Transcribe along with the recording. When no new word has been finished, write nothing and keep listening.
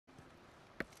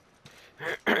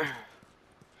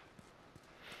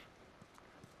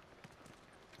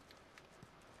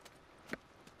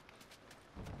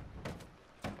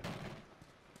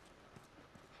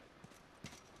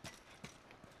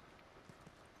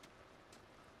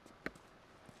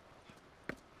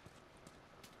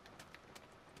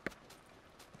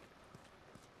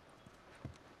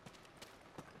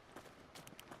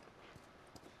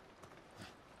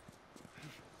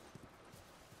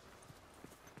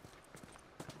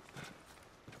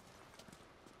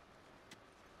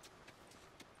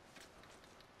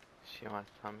She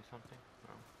wants to tell me something?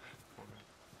 No.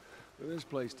 Well, this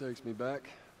place takes me back.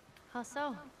 How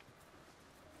so?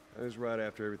 It was right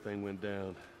after everything went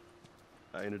down.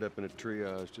 I ended up in a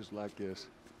triage just like this.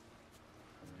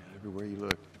 And everywhere you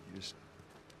looked, you just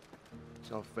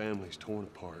saw families torn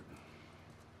apart.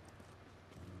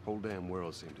 Whole damn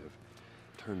world seemed to have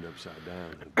turned upside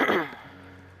down.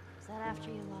 Was that after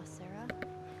you lost Sarah?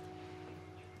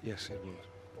 Yes, it was.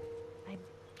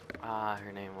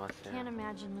 Her name was Sarah. Can't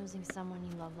imagine losing someone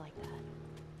you love like that.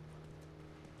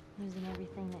 Losing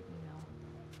everything that you know.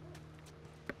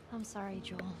 I'm sorry,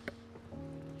 Joel.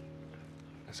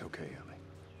 That's okay, Ellie.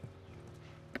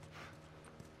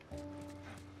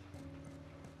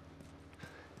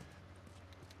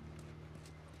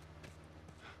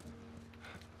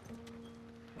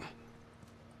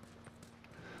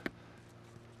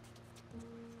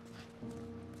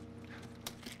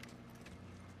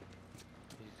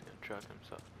 He's gonna drug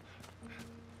himself.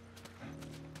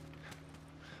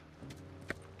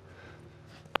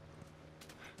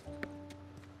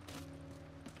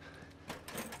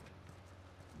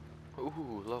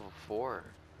 Ooh, level 4.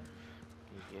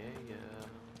 Yeah.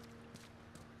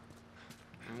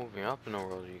 I'm moving up in the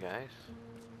world, you guys.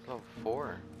 It's level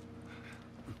 4.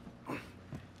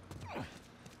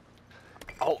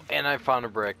 Oh, and I found a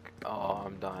brick. Oh,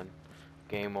 I'm done.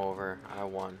 Game over. I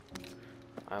won.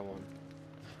 I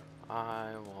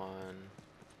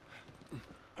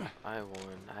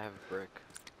have a brick.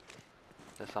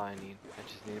 That's all I need. I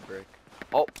just need a brick.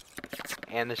 Oh!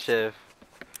 And the shiv.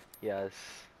 Yes.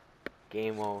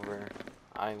 Game over.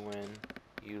 I win.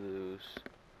 You lose.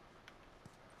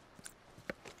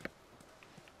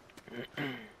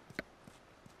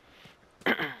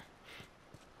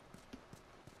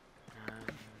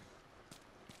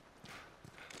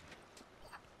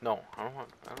 No, I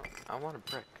want a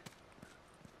brick.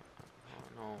 Oh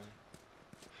no.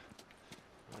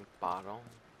 Like bottle.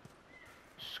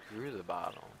 Screw the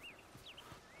bottle.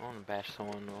 I want to bash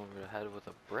someone over the head with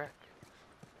a brick.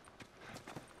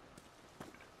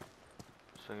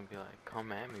 So I can be like,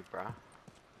 come at me, brah.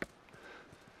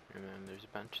 And then there's a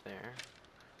bench there.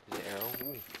 There's an arrow.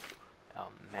 Ooh. A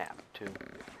map, too.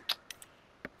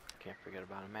 Can't forget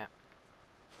about a map.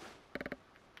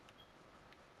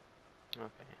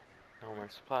 Okay. No more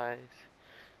supplies.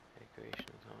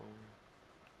 Decoration zone.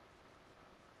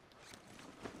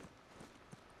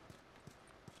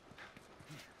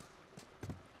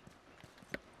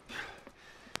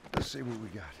 Let's see what we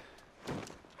got.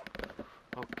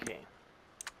 Okay.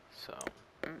 So.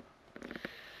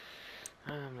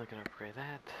 I'm not gonna upgrade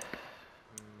that.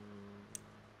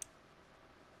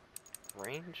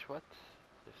 Range? What?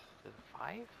 This is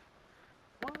 5?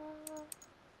 What?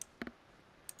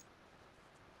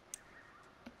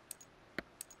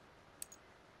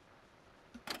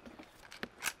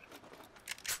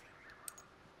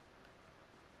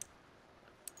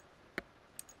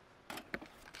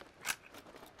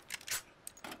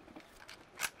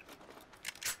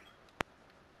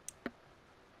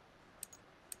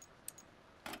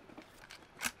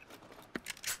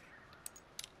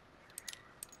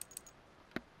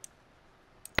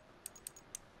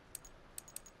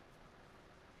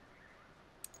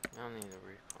 I don't need a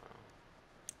recoil.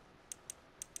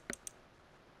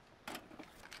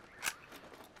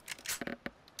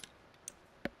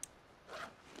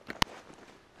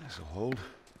 This'll hold.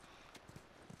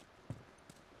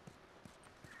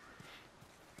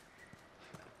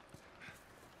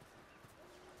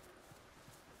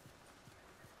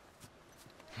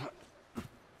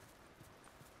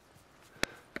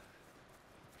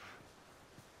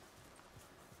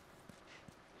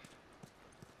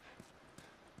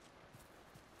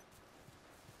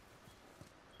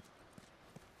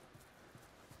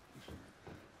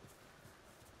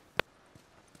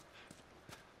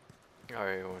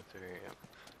 Alright, I went through here, yep.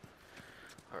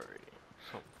 Alright,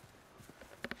 so.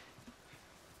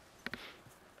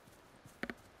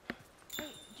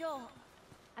 Hey, Joel.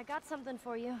 I got something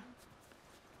for you.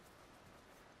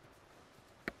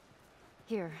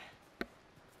 Here.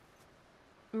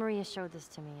 Maria showed this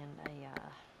to me and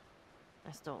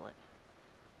I stole it.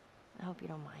 I hope you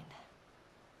don't mind.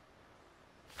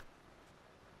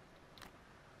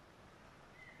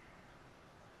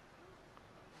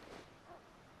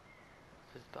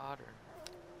 water.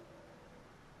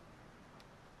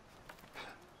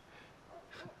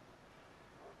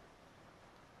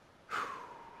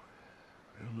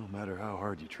 Well, no matter how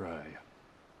hard you try,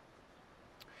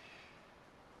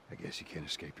 I guess you can't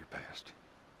escape your past.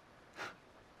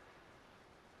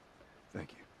 Thank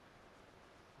you.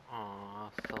 Aw,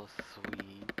 so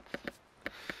sweet.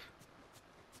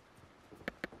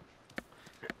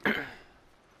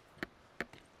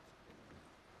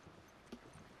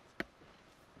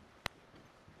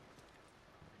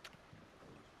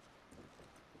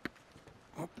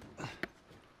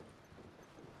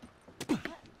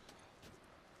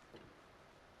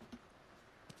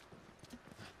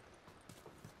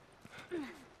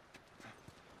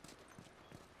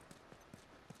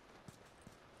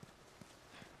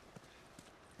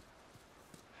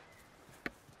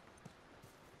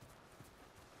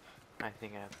 I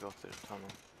think I have to go through the tunnel.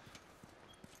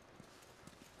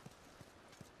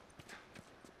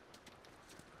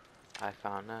 I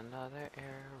found another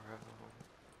arrow.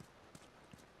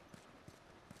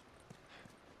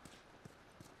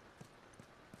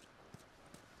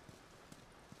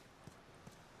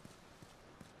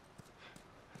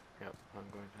 Yep, I'm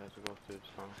going to have to go through the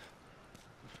tunnel.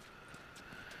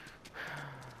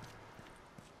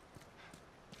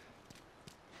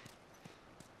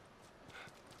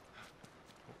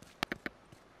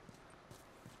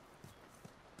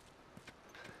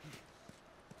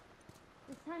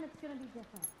 This time it's gonna be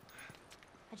different.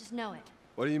 I just know it.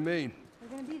 What do you mean? They're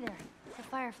gonna be there. The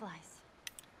fireflies.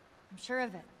 I'm sure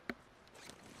of it.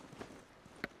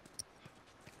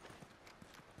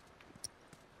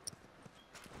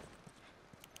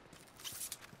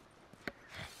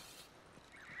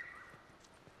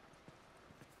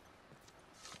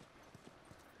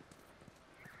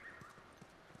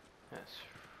 That's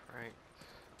right.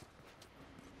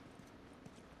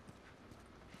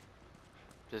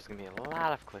 There's gonna be a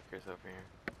lot of clickers over here.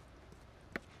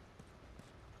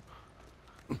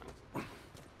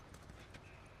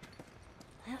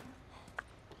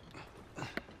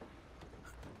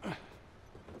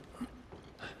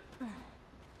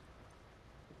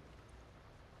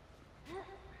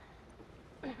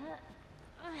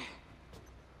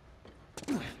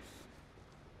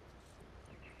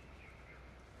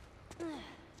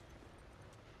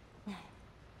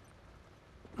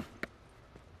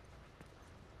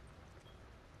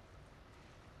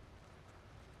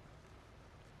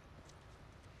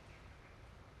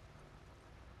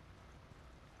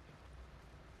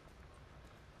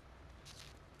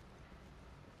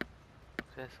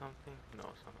 Is that something? No,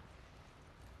 it's not.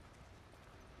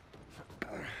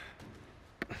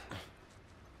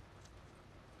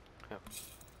 Yep.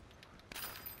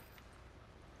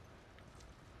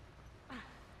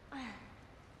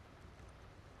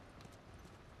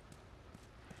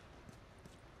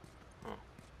 Oh.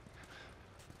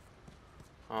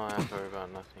 Oh, I have to worry about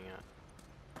nothing yet.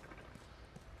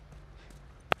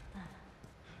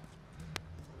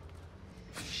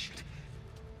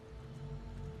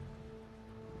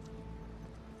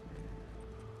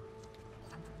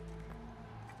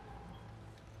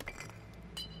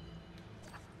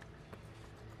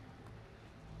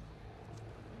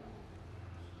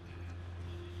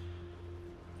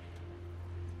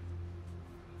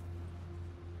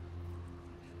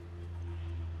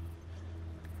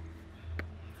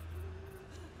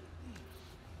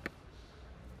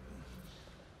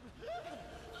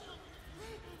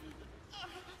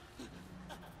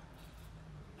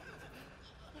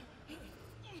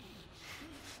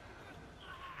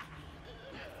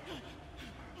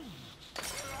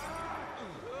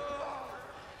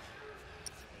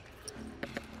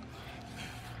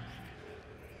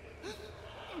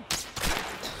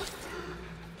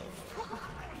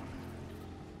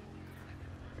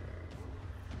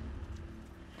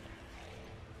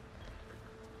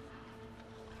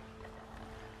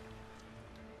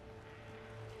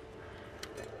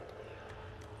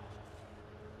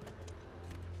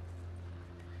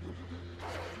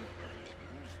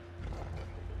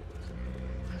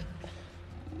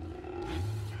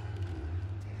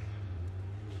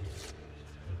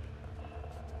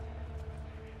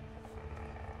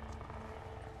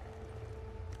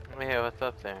 Hey, what's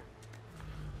up there,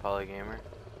 Polygamer?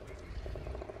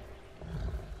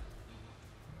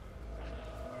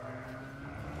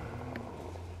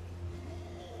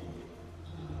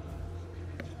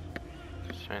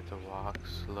 Just trying to walk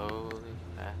slowly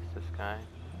past this guy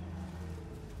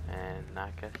and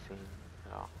not get seen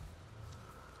at all.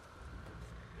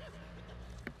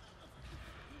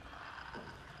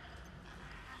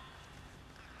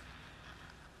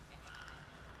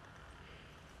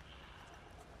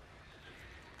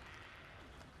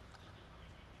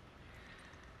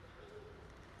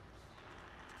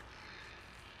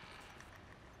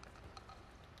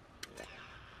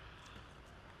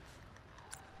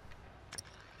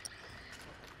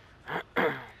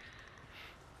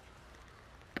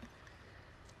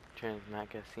 trying to not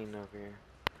get seen over here.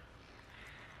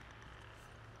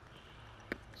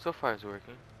 So far it's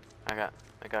working. I got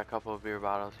a couple of beer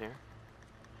bottles here.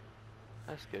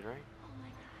 That's good, right? Oh my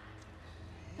god.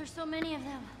 There's so many of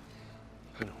them.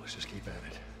 I know, let's just keep at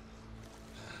it.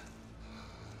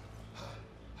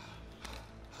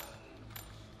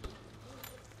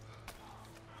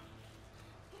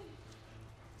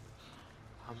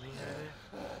 How many are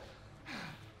there?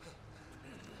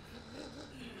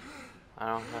 I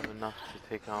don't have enough to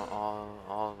take out all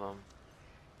of them.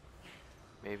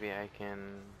 Maybe I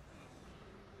can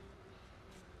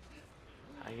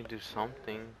do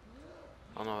something.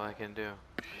 I don't know what I can do.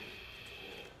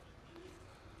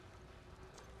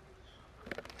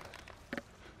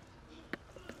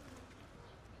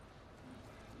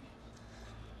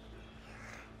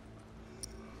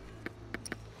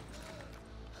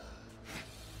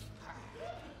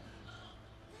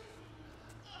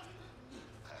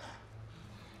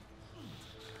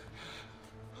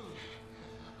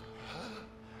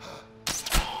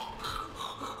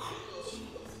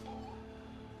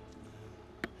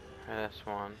 This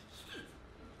one.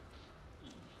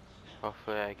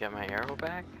 Hopefully I get my arrow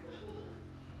back.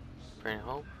 Bring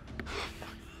hope.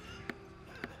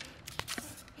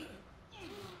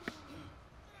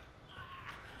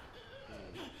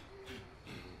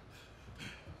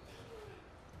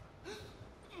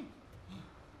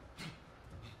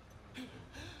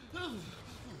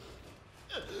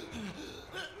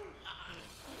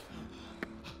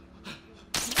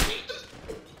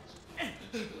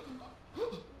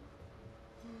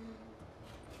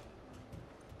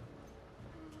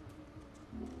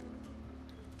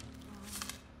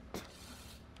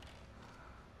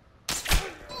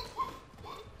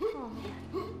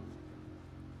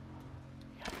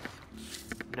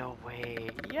 No way.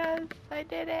 Yes, I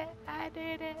did it. I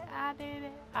did it. I did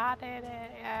it. I did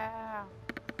it. Yeah.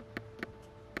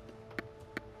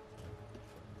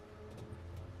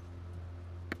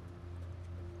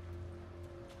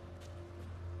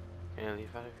 Can I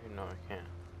leave out of here? No, I can't.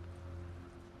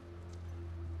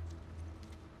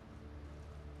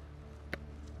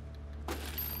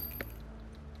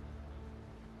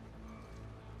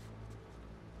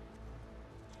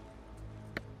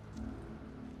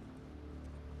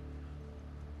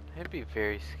 I'd be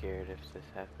very scared if this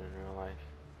happened in real life.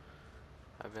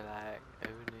 I'd be like, oh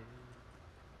no.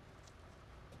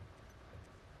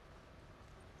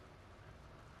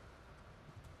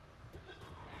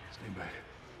 Stay back.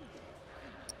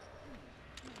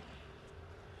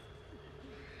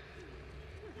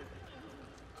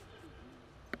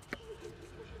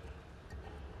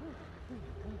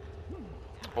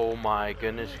 Oh my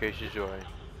goodness gracious joy.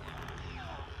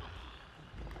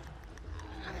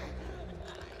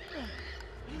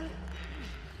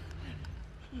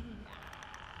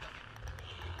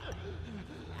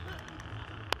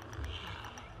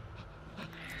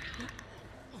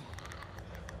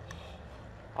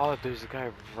 Oh, there's a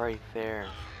guy right there.